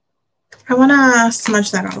 I want to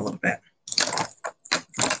smudge that out a little bit.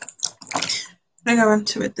 I'm going to go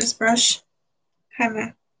into it with this brush. Kind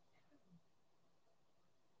of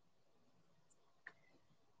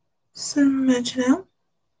smudge it out.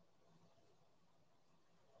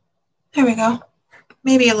 There we go.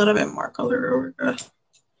 Maybe a little bit more color.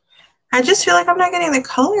 I just feel like I'm not getting the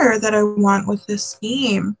color that I want with this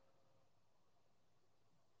scheme.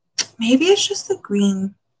 Maybe it's just the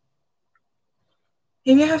green.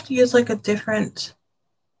 Maybe I have to use like a different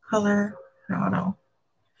color. I don't know.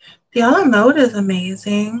 The A La Mode is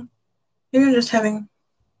amazing. Maybe I'm just having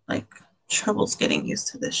like troubles getting used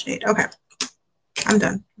to this shade. Okay. I'm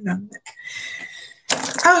done. I'm done with it.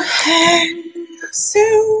 Okay, so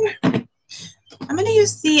I'm going to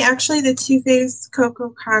use actually the Too Faced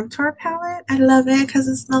Cocoa Contour Palette. I love it because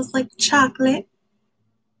it smells like chocolate.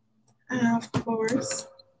 Of course.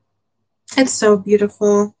 It's so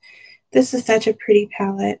beautiful. This is such a pretty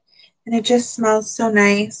palette, and it just smells so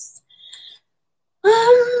nice.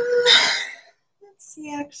 Let's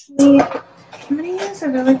see, actually, I'm going to use a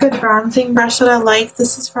really good bronzing brush that I like.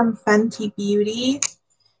 This is from Fenty Beauty,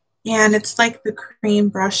 and it's like the cream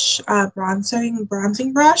brush, bronzing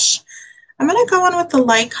brush. I'm going to go in with the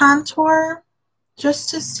light contour just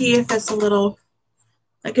to see if it's a little,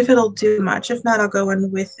 like if it'll do much. If not, I'll go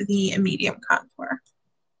in with the medium contour.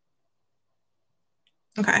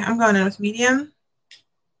 Okay, I'm going in with medium.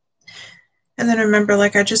 And then remember,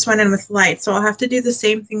 like I just went in with light, so I'll have to do the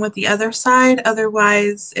same thing with the other side.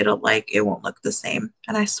 Otherwise, it won't look the same.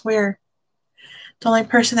 And I swear, the only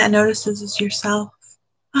person that notices is yourself.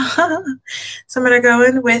 So I'm going to go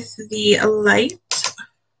in with the light.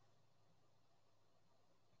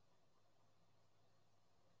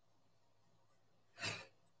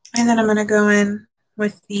 And then I'm going to go in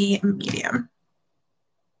with the medium.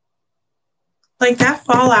 Like that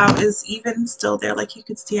fallout is even still there, like you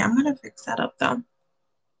could see. I'm going to fix that up though.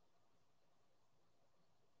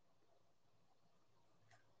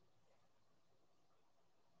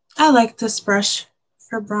 I like this brush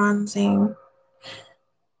for bronzing.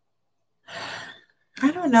 I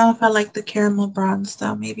don't know if I like the caramel bronze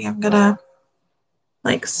though. Maybe I'm going to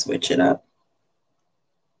like switch it up.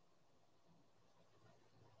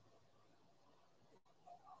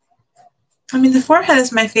 I mean, the forehead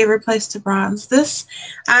is my favorite place to bronze. This,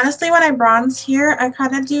 honestly, when I bronze here, I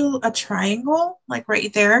kind of do a triangle, like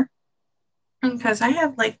right there, because I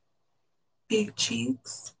have like big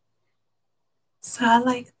cheeks. So I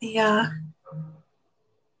like the,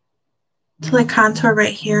 to like contour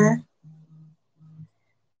right here.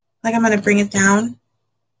 Like I'm going to bring it down.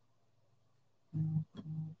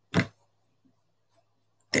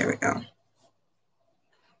 There we go.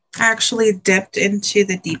 I actually dipped into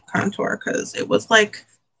the deep contour because it was like,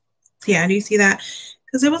 yeah, do you see that?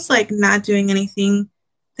 Because it was like not doing anything,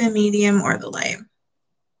 the medium or the light.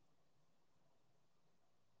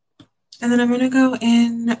 And then I'm going to go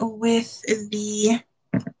in with the,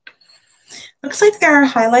 looks like there are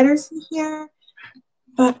highlighters in here,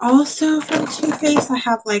 but also from Too Faced, I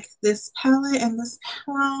have like this palette and this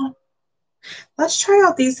palette. Let's try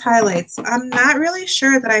out these highlights. I'm not really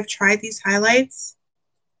sure that I've tried these highlights.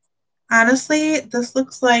 Honestly, this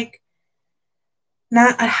looks like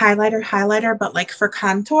not a highlighter, but like for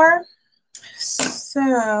contour.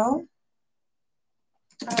 So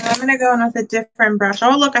I'm going to go in with a different brush.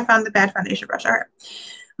 Oh, look, I found the bad foundation brush. All right.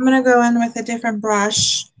 I'm going to go in with a different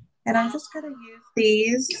brush, and I'm just going to use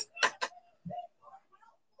these.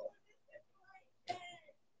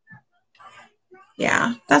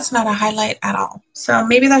 Yeah, that's not a highlight at all. So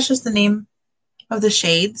maybe that's just the name of the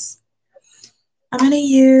shades. I'm going to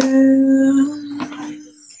use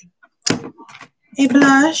a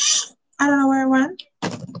blush. I don't know where it went.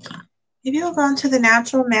 Maybe we'll go into the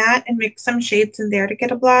natural matte and mix some shades in there to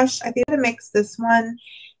get a blush. I think I'm going to mix this one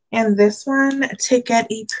and this one to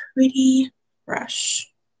get a pretty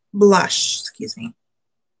blush, excuse me.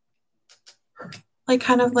 Like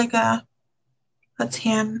kind of like a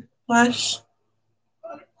tan blush.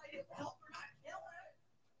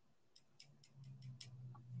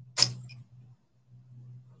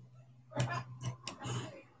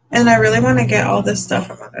 And I really want to get all this stuff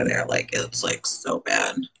from under there. Like, it's like so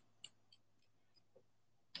bad.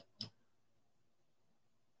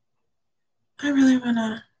 I really want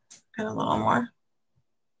to get a little more.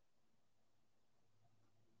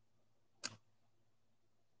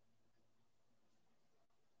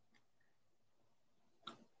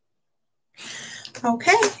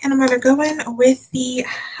 Okay, and I'm going to go in with the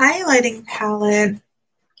highlighting palette.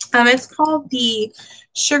 It's called the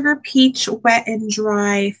Sugar Peach Wet and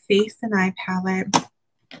Dry Face and Eye Palette.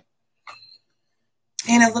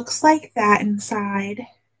 And it looks like that inside.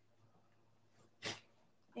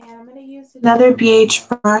 And I'm going to use another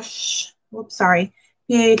BH brush. Oops, sorry.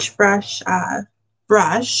 BH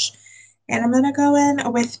brush. And I'm going to go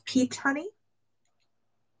in with Peach Honey.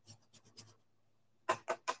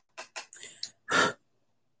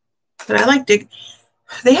 But I like dig.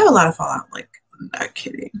 They have a lot of fallout. Like, not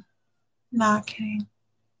kidding. Not kidding.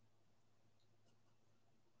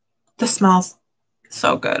 This smells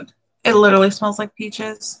so good. It literally smells like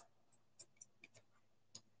peaches.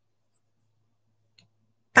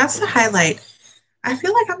 That's the highlight. I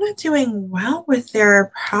feel like I'm not doing well with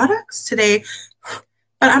their products today,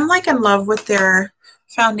 but I'm like in love with their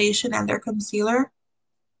foundation and their concealer.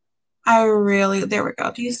 there we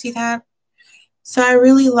go. Do you see that? So I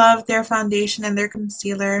really love their foundation and their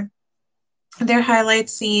concealer. Their highlight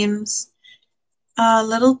seems a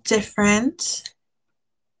little different.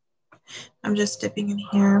 I'm just dipping in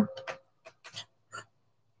here.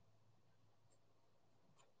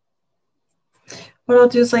 What I'll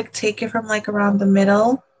do is like take it from like around the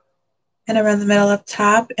middle and around the middle up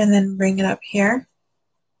top and then bring it up here.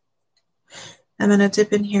 I'm going to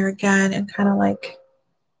dip in here again and kind of like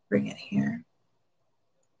bring it here.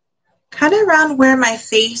 Kind of around where my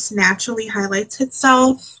face naturally highlights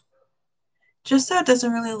itself, just so it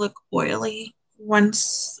doesn't really look oily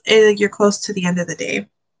once you're close to the end of the day.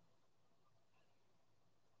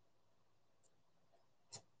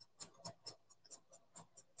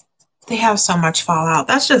 They have so much fallout.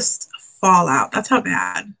 That's just fallout. That's how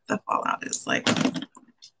bad the fallout is. Like,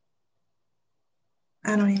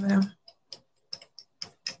 I don't even know.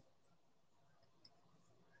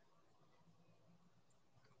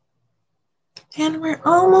 And we're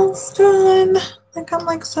almost done. I think I'm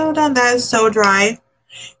like so done. That is so dry.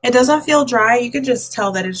 It doesn't feel dry. You can just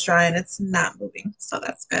tell that it's dry and it's not moving. So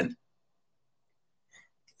that's good.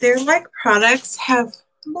 Their like products have,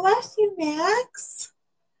 bless you, Max.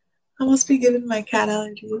 I must be getting my cat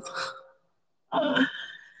allergies. Okay,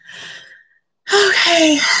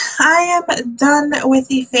 I am done with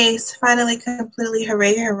the face. Finally, completely,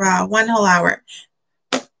 hooray, hurrah. 1 whole hour.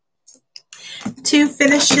 To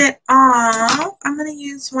finish it off, I'm going to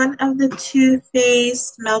use one of the Too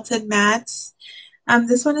Faced Melted Mattes.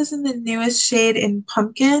 This one is in the newest shade in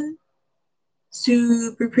Pumpkin.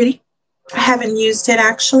 Super pretty. I haven't used it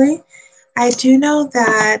actually. I do know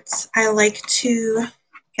that I like to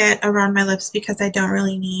get around my lips because I don't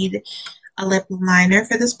really need a lip liner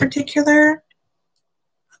for this particular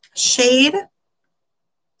shade.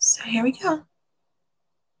 So here we go.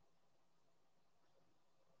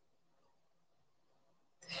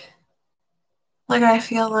 Like I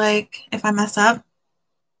feel like if I mess up,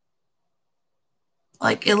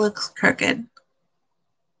 like it looks crooked.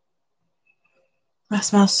 That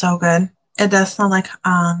smells so good. It does smell like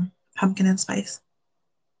pumpkin and spice.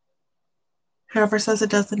 Whoever says it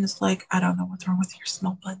doesn't is like, I don't know what's wrong with your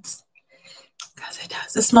smell buds. Because it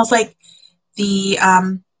does. It smells like the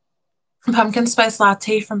pumpkin spice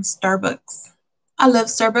latte from Starbucks. I love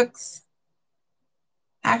Starbucks.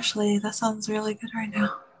 Actually, that sounds really good right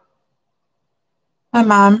now. My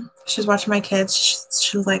mom, she's watching my kids.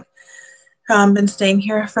 She was like, been staying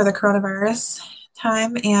here for the coronavirus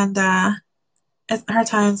time, and her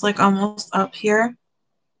time's like almost up here.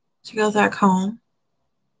 She goes back home,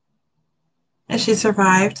 and she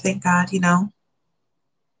survived, thank God, you know.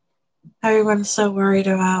 Everyone's so worried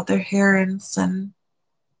about their parents and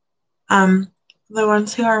the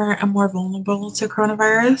ones who are more vulnerable to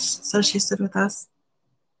coronavirus. So she stood with us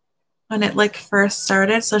when it like first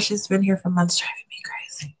started. So she's been here for months, driving me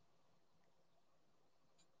crazy.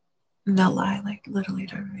 No lie, like literally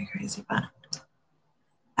driving me crazy. But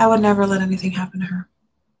I would never let anything happen to her,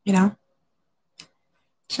 you know?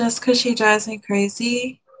 Just because she drives me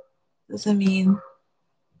crazy doesn't mean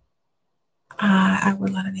I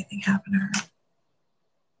would let anything happen to her.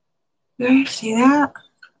 You guys see that?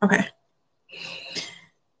 Okay.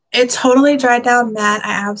 It totally dried down matte.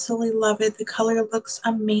 I absolutely love it. The color looks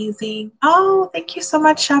amazing. Oh, thank you so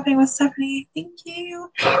much, Shopping with Stephanie. Thank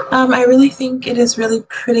you. I really think it is really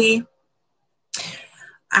pretty.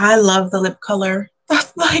 I love the lip color.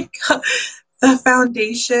 That's like the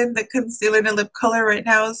foundation, the concealer, and the lip color right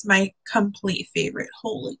now is my complete favorite.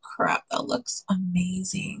 Holy crap, that looks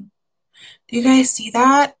amazing. Do you guys see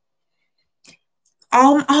that?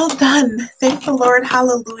 All done. Thank the Lord.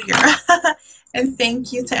 Hallelujah. And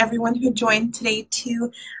thank you to everyone who joined today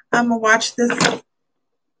to watch this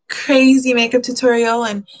crazy makeup tutorial.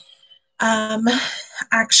 And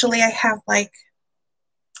actually I have like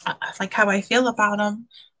how I feel about them.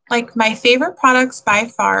 Like my favorite products by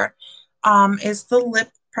far is the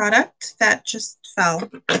lip product that just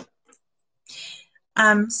fell.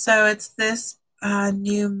 So it's this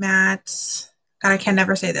new matte, God, I can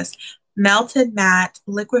never say this, Melted Matte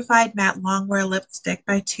Liquified Matte Longwear Lipstick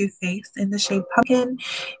by Too Faced in the shade Pumpkin.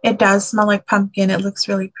 It does smell like pumpkin. It looks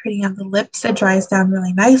really pretty on the lips. It dries down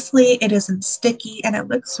really nicely. It isn't sticky and it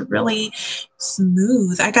looks really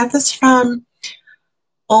smooth. I got this from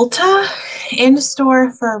Ulta in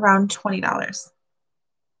store for around $20.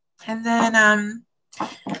 And then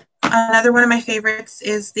another one of my favorites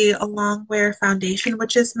is the Longwear Foundation,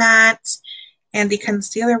 which is matte, and the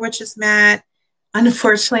concealer, which is matte.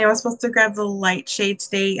 Unfortunately, I was supposed to grab the light shade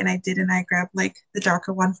today, and I didn't. I grabbed like the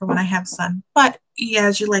darker one for when I have sun. But yeah,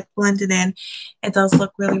 as you like blend it in, it does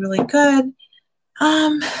look really, really good.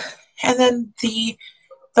 And then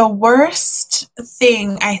the worst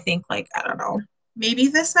thing, I think, like, I don't know, maybe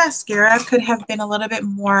this mascara could have been a little bit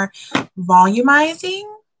more volumizing,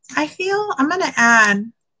 I feel. I'm going to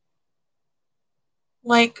add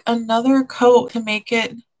like another coat to make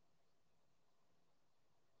it.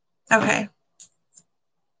 Okay.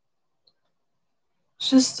 It's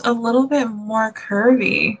just a little bit more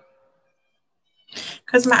curvy.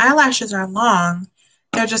 Because my eyelashes are long.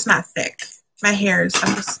 They're just not thick. My hairs,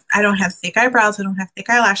 I don't have thick eyebrows. I don't have thick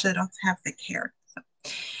eyelashes. I don't have thick hair. So,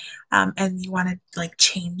 and you want to like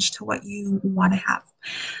change to what you want to have.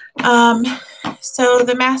 So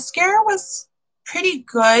the mascara was pretty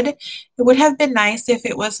good. It would have been nice if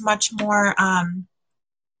it was much more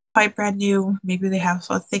quite brand new. Maybe they have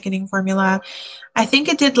a thickening formula. I think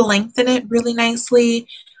it did lengthen it really nicely.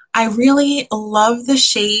 I really love the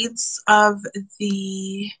shades of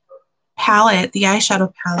the palette, the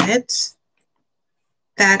eyeshadow palette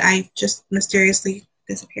that I just mysteriously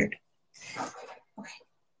disappeared. Okay.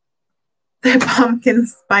 The pumpkin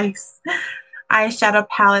spice eyeshadow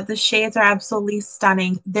palette. The shades are absolutely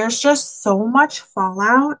stunning. There's just so much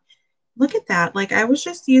fallout. Look at that. Like I was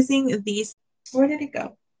just using these. Where did it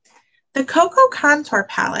go? The Cocoa Contour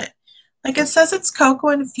Palette. Like it says it's cocoa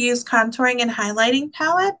infused contouring and highlighting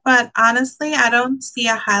palette, but honestly, I don't see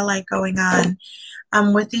a highlight going on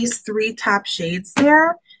with these three top shades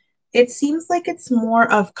there. It seems like it's more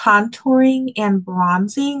of contouring and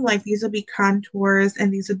bronzing. Like these would be contours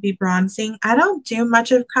and these would be bronzing. I don't do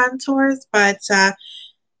much of contours, but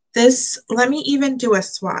let me even do a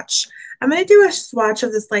swatch. I'm going to do a swatch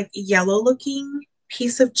of this like yellow looking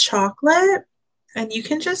piece of chocolate. And you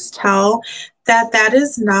can just tell that that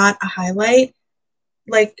is not a highlight.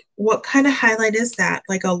 Like, what kind of highlight is that?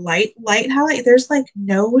 Like a light highlight? There's like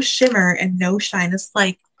no shimmer and no shine. It's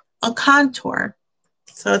like a contour.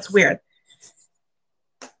 So it's weird.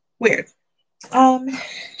 Weird. And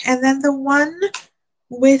then the one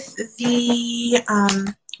with the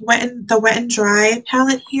wet and dry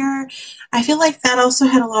palette here, I feel like that also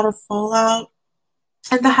had a lot of fallout.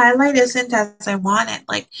 And the highlight isn't as I want it.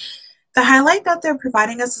 Like the highlight that they're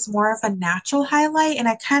providing us is more of a natural highlight, and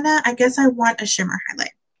I guess I want a shimmer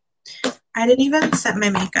highlight. I didn't even set my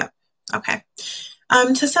makeup. Okay.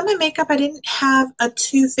 To set my makeup, I didn't have a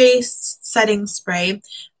Too Faced setting spray.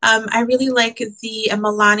 I really like the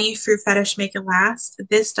Milani Fruit Fetish Make It Last.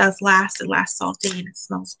 This does last. It lasts all day, and it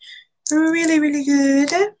smells really, really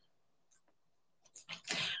good.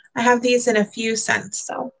 I have these in a few scents,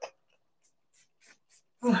 so.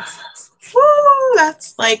 Woo,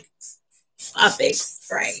 that's like a big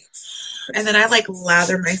spray. And then I like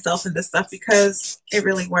lather myself in this stuff because it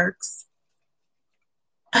really works.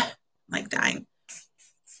 I'm like dying.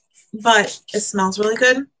 But it smells really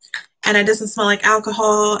good. And it doesn't smell like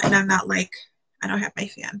alcohol. And I'm not like, I don't have my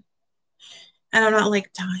fan. And I'm not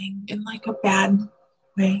like dying in like a bad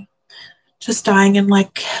way. Just dying and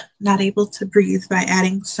like not able to breathe by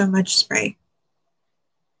adding so much spray.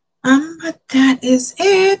 But that is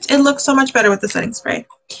it. It looks so much better with the setting spray.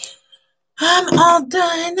 I'm all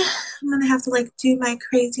done. I'm gonna have to like do my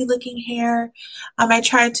crazy looking hair. I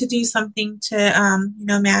tried to do something to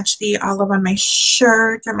match the olive on my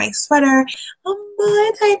shirt or my sweater, but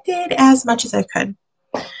I did as much as I could.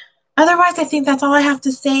 Otherwise, I think that's all I have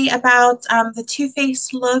to say about the Too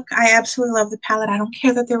Faced look. I absolutely love the palette. I don't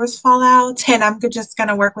care that there was fallout, and I'm just going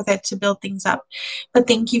to work with it to build things up. But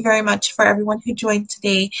thank you very much for everyone who joined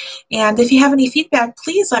today. And if you have any feedback,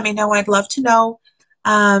 please let me know. I'd love to know.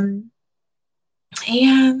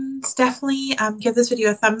 And definitely give this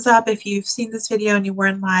video a thumbs up. If you've seen this video and you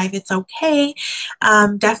weren't live, it's okay.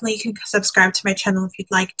 Definitely you can subscribe to my channel if you'd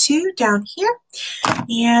like to down here.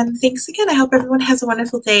 And thanks again. I hope everyone has a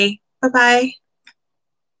wonderful day. Bye-bye.